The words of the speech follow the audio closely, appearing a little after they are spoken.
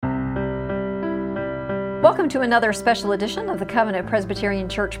Welcome to another special edition of the Covenant Presbyterian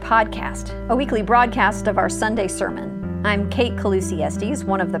Church podcast, a weekly broadcast of our Sunday sermon. I'm Kate Calusi-Estes,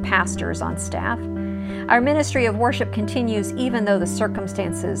 one of the pastors on staff. Our ministry of worship continues even though the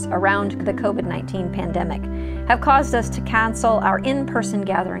circumstances around the COVID-19 pandemic have caused us to cancel our in-person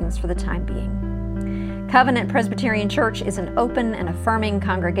gatherings for the time being. Covenant Presbyterian Church is an open and affirming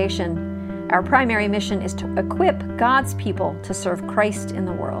congregation. Our primary mission is to equip God's people to serve Christ in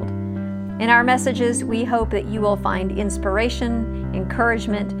the world. In our messages, we hope that you will find inspiration,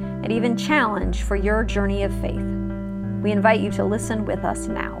 encouragement, and even challenge for your journey of faith. We invite you to listen with us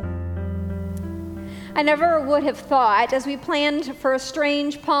now. I never would have thought, as we planned for a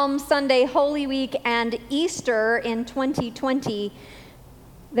strange Palm Sunday, Holy Week, and Easter in 2020,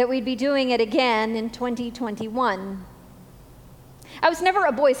 that we'd be doing it again in 2021. I was never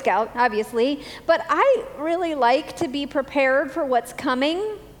a Boy Scout, obviously, but I really like to be prepared for what's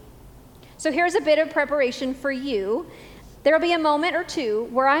coming. So here's a bit of preparation for you. There'll be a moment or two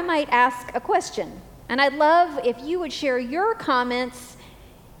where I might ask a question, and I'd love if you would share your comments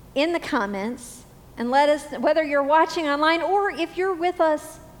in the comments and let us, whether you're watching online or if you're with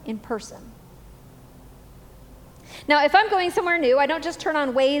us in person. Now, if I'm going somewhere new, I don't just turn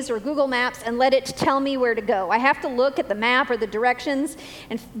on Waze or Google Maps and let it tell me where to go. I have to look at the map or the directions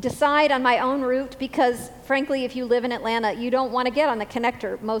and decide on my own route because, frankly, if you live in Atlanta, you don't want to get on the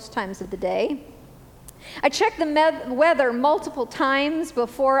connector most times of the day. I check the weather multiple times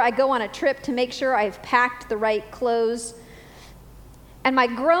before I go on a trip to make sure I've packed the right clothes. And my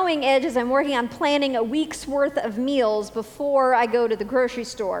growing edge is I'm working on planning a week's worth of meals before I go to the grocery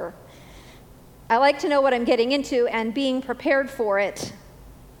store. I like to know what I'm getting into and being prepared for it.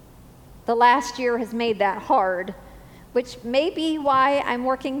 The last year has made that hard, which may be why I'm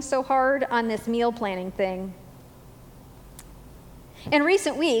working so hard on this meal planning thing. In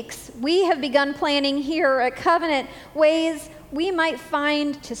recent weeks, we have begun planning here at Covenant ways we might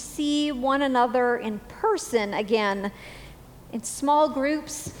find to see one another in person again, in small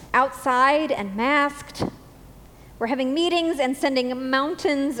groups, outside and masked. We're having meetings and sending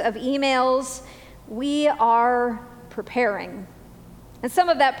mountains of emails. We are preparing. And some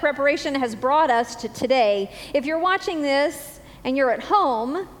of that preparation has brought us to today. If you're watching this and you're at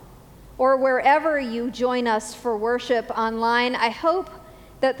home or wherever you join us for worship online, I hope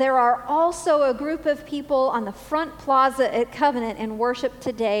that there are also a group of people on the front plaza at Covenant in worship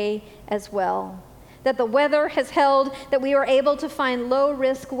today as well. That the weather has held, that we are able to find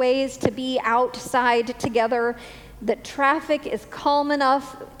low-risk ways to be outside together, that traffic is calm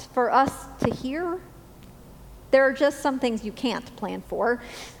enough for us to hear. There are just some things you can't plan for.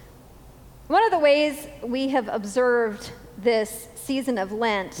 One of the ways we have observed this season of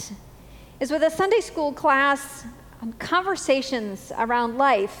Lent is with a Sunday school class on conversations around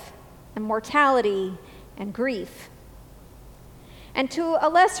life and mortality and grief. And to a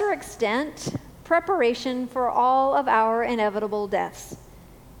lesser extent, preparation for all of our inevitable deaths.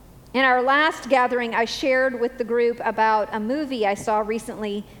 In our last gathering, I shared with the group about a movie I saw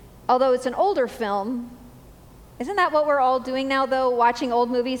recently, although it's an older film. Isn't that what we're all doing now, though, watching old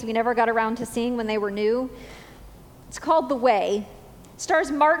movies we never got around to seeing when they were new? It's called The Way. It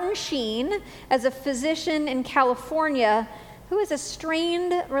stars Martin Sheen as a physician in California who has a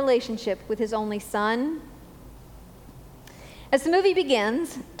strained relationship with his only son. As the movie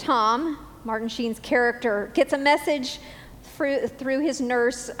begins, Tom, Martin Sheen's character, gets a message through his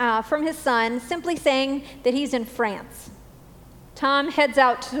nurse from his son, simply saying that he's in France. Tom heads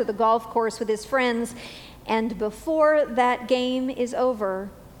out to the golf course with his friends, and before that game is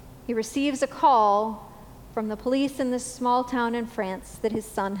over, he receives a call from the police in this small town in France that his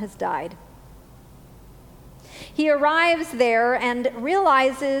son has died. He arrives there and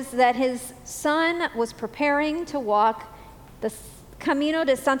realizes that his son was preparing to walk the Camino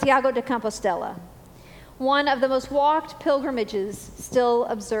de Santiago de Compostela, one of the most walked pilgrimages still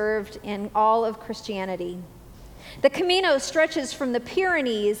observed in all of Christianity. The Camino stretches from the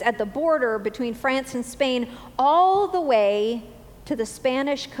Pyrenees at the border between France and Spain all the way to the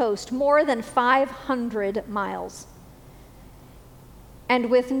Spanish coast, more than 500 miles. And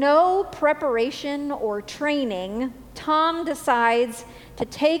with no preparation or training, Tom decides to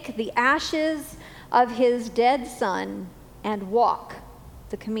take the ashes of his dead son and walk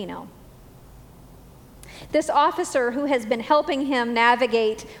the Camino. This officer who has been helping him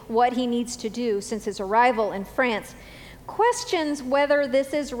navigate what he needs to do since his arrival in France questions whether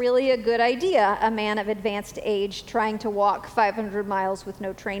this is really a good idea, a man of advanced age trying to walk 500 miles with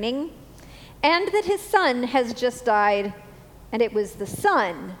no training, and that his son has just died, and it was the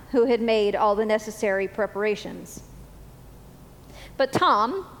son who had made all the necessary preparations. But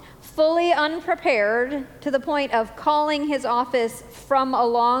Tom, fully unprepared to the point of calling his office from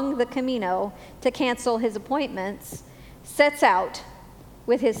along the Camino to cancel his appointments, sets out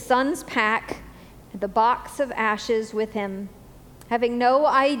with his son's pack and the box of ashes with him, having no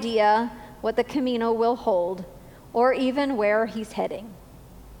idea what the Camino will hold or even where he's heading.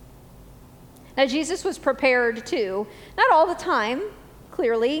 Now, Jesus was prepared too, not all the time,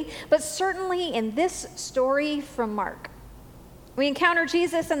 clearly, but certainly in this story from Mark. We encounter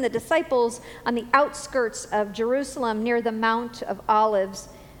Jesus and the disciples on the outskirts of Jerusalem near the Mount of Olives,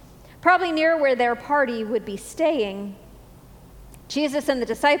 probably near where their party would be staying. Jesus and the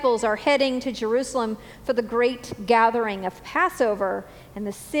disciples are heading to Jerusalem for the great gathering of Passover, and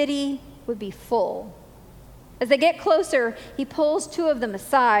the city would be full. As they get closer, he pulls two of them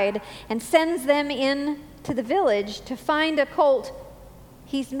aside and sends them in to the village to find a colt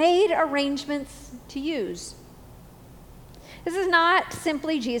he's made arrangements to use. This is not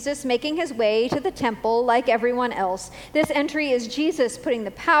simply Jesus making his way to the temple like everyone else. This entry is Jesus putting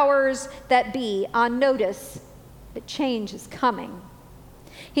the powers that be on notice that change is coming.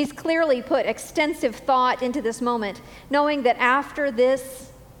 He's clearly put extensive thought into this moment, knowing that after this,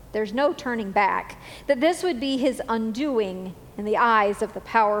 there's no turning back, that this would be his undoing in the eyes of the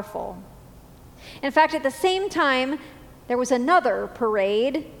powerful. In fact, at the same time, there was another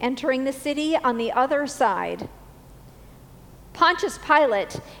parade entering the city on the other side. Pontius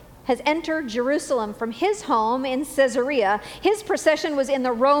Pilate has entered Jerusalem from his home in Caesarea. His procession was in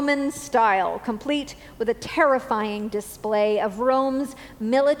the Roman style, complete with a terrifying display of Rome's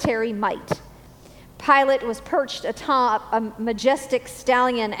military might. Pilate was perched atop a majestic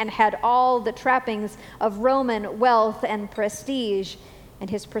stallion and had all the trappings of Roman wealth and prestige, and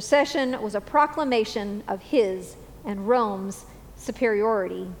his procession was a proclamation of his and Rome's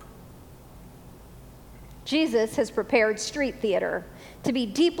superiority. Jesus has prepared street theater to be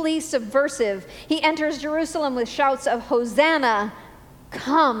deeply subversive. He enters Jerusalem with shouts of Hosanna,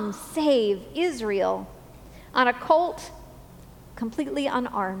 come save Israel, on a colt completely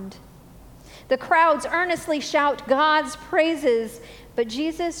unarmed. The crowds earnestly shout God's praises, but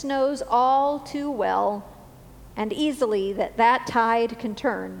Jesus knows all too well and easily that that tide can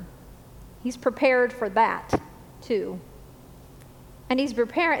turn. He's prepared for that too. And he's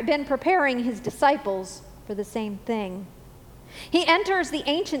been preparing his disciples for the same thing. He enters the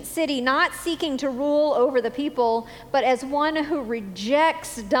ancient city not seeking to rule over the people, but as one who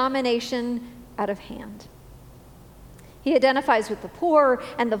rejects domination out of hand. He identifies with the poor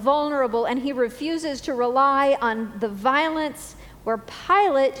and the vulnerable, and he refuses to rely on the violence where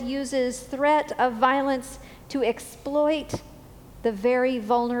Pilate uses threat of violence to exploit the very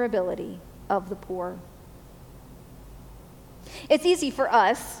vulnerability of the poor. It's easy for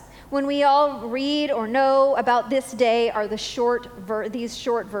us when we all read or know about this day are these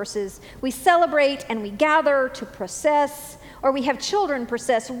short verses. We celebrate and we gather to process, or we have children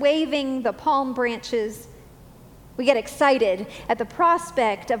process waving the palm branches. We get excited at the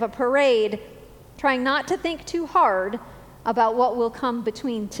prospect of a parade, trying not to think too hard about what will come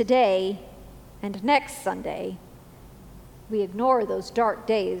between today and next Sunday. We ignore those dark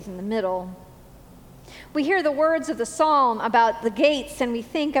days in the middle. We hear the words of the psalm about the gates, and we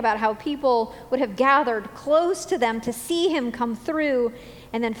think about how people would have gathered close to them to see him come through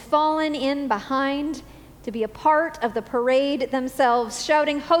and then fallen in behind to be a part of the parade themselves,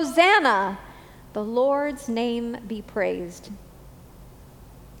 shouting, Hosanna, the Lord's name be praised.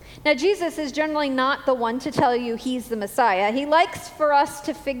 Now, Jesus is generally not the one to tell you he's the Messiah. He likes for us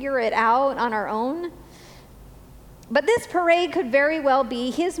to figure it out on our own. But this parade could very well be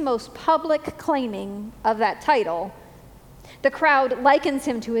his most public claiming of that title. The crowd likens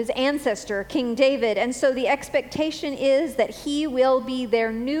him to his ancestor, King David, and so the expectation is that he will be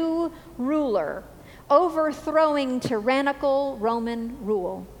their new ruler, overthrowing tyrannical Roman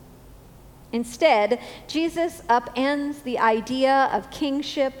rule. Instead, Jesus upends the idea of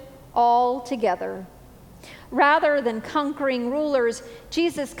kingship altogether. Rather than conquering rulers,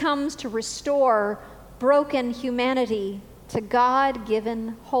 Jesus comes to restore broken humanity to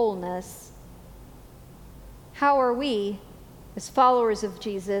God-given wholeness. How are we, as followers of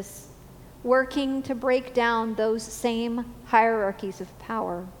Jesus, working to break down those same hierarchies of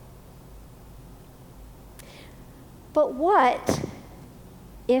power? But what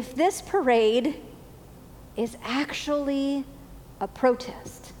if this parade is actually a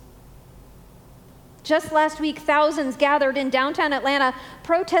protest? Just last week, thousands gathered in downtown Atlanta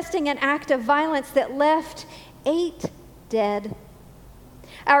protesting an act of violence that left 8 dead.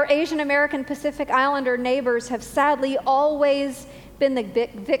 Our Asian American Pacific Islander neighbors have sadly always been the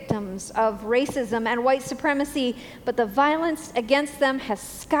victims of racism and white supremacy, but the violence against them has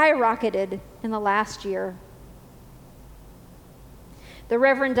skyrocketed in the last year. The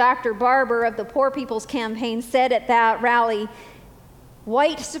Reverend Dr. Barber of the Poor People's Campaign said at that rally,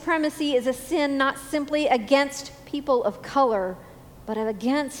 "White supremacy is a sin not simply against people of color, but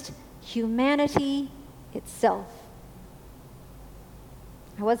against humanity itself."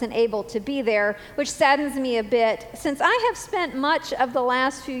 I wasn't able to be there, which saddens me a bit, since I have spent much of the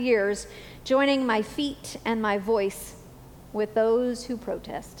last few years joining my feet and my voice with those who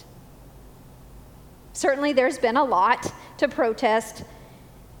protest. Certainly there's been a lot to protest,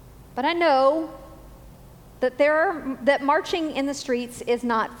 but I know that marching in the streets is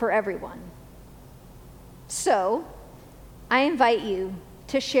not for everyone. So I invite you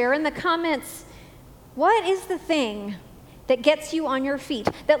to share in the comments, what is the thing that gets you on your feet,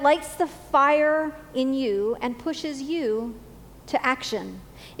 that lights the fire in you and pushes you to action?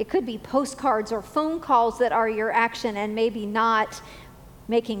 It could be postcards or phone calls that are your action, and maybe not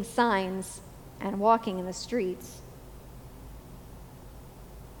making signs and walking in the streets.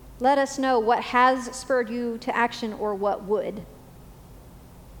 Let us know what has spurred you to action or what would.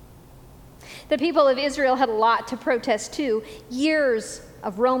 The people of Israel had a lot to protest too. Years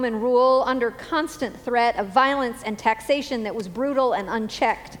of Roman rule under constant threat of violence and taxation that was brutal and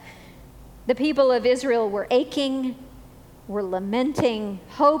unchecked. The people of Israel were aching, were lamenting,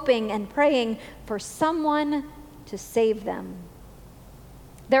 hoping, and praying for someone to save them.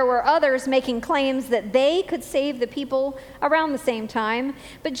 There were others making claims that they could save the people around the same time,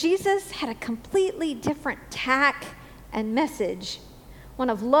 but Jesus had a completely different tack and message,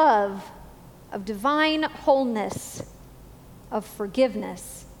 one of love, of divine wholeness, of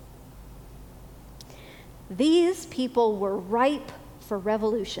forgiveness. These people were ripe for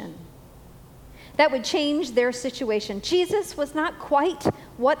revolution that would change their situation. Jesus was not quite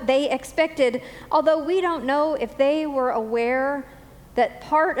what they expected, although we don't know if they were aware that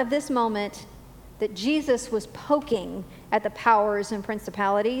part of this moment that Jesus was poking at the powers and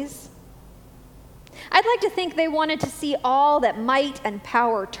principalities. I'd like to think they wanted to see all that might and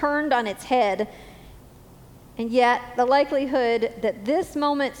power turned on its head, and yet the likelihood that this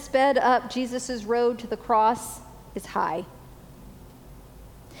moment sped up Jesus' road to the cross is high.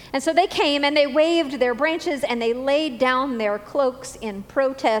 And so they came and they waved their branches and they laid down their cloaks in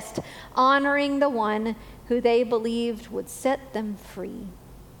protest, honoring the one who they believed would set them free.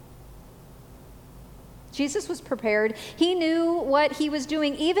 Jesus was prepared. He knew what he was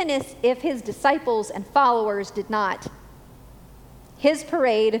doing, even if his disciples and followers did not. His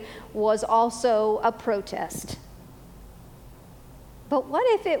parade was also a protest. But what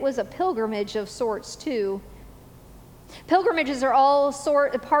if it was a pilgrimage of sorts too? Pilgrimages are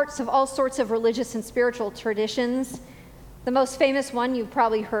parts of all sorts of religious and spiritual traditions. The most famous one you've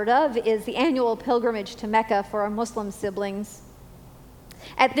probably heard of is the annual pilgrimage to Mecca for our Muslim siblings.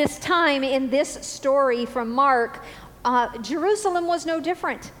 At this time in this story from Mark, Jerusalem was no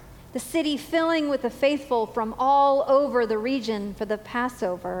different. The city filling with the faithful from all over the region for the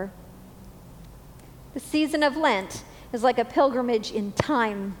Passover. The season of Lent is like a pilgrimage in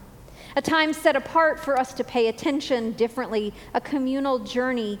time, a time set apart for us to pay attention differently, a communal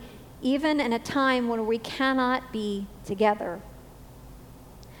journey, even in a time when we cannot be together.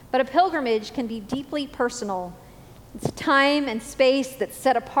 But a pilgrimage can be deeply personal. It's a time and space that's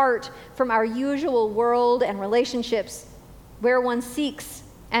set apart from our usual world and relationships, where one seeks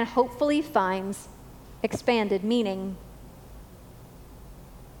and hopefully finds expanded meaning.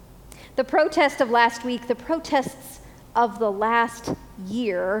 The protest of last week, the protests of the last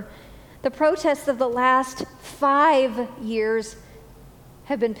year, the protests of the last 5 years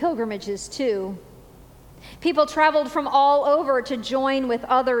have been pilgrimages too. People traveled from all over to join with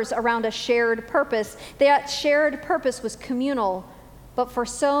others around a shared purpose. That shared purpose was communal, but for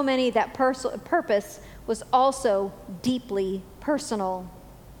so many, that purpose was also deeply personal.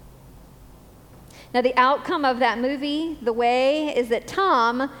 Now, the outcome of that movie, The Way, is that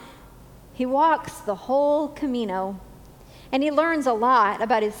Tom, he walks the whole Camino, and he learns a lot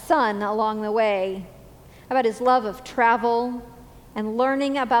about his son along the way, about his love of travel and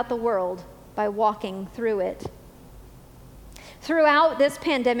learning about the world by walking through it. Throughout this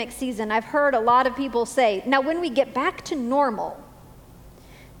pandemic season, I've heard a lot of people say, now when we get back to normal,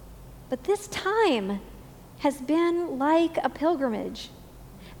 but this time has been like a pilgrimage,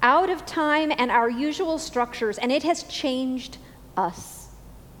 out of time and our usual structures, and it has changed us.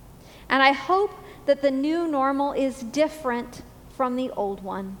 And I hope that the new normal is different from the old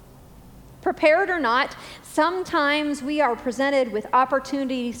one. Prepared or not, sometimes we are presented with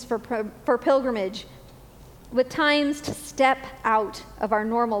opportunities for pilgrimage, with times to step out of our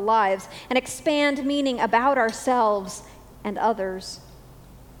normal lives and expand meaning about ourselves and others.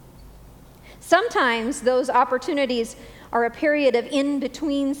 Sometimes those opportunities are a period of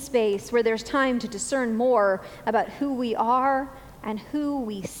in-between space where there's time to discern more about who we are and who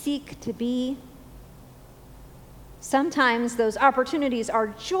we seek to be. Sometimes those opportunities are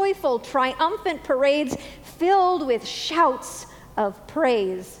joyful, triumphant parades filled with shouts of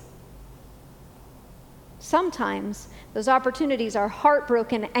praise. Sometimes those opportunities are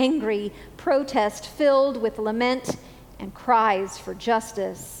heartbroken, angry protest filled with lament and cries for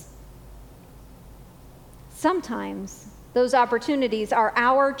justice. Sometimes those opportunities are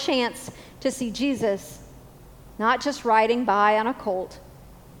our chance to see Jesus, not just riding by on a colt,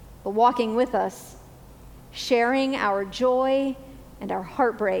 but walking with us, sharing our joy and our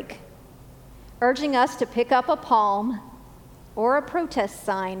heartbreak, urging us to pick up a palm or a protest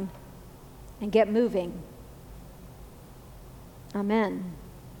sign and get moving. Amen.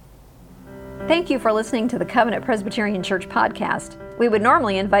 Thank you for listening to the Covenant Presbyterian Church podcast. We would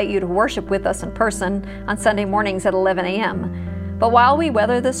normally invite you to worship with us in person on Sunday mornings at 11 a.m. But while we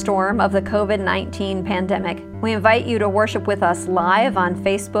weather the storm of the COVID-19 pandemic, we invite you to worship with us live on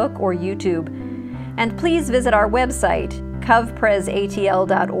Facebook or YouTube. And please visit our website,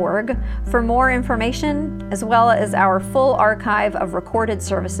 covpresatl.org, for more information, as well as our full archive of recorded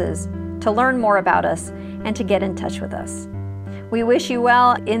services, to learn more about us and to get in touch with us. We wish you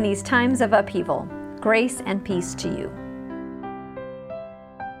well in these times of upheaval. Grace and peace to you.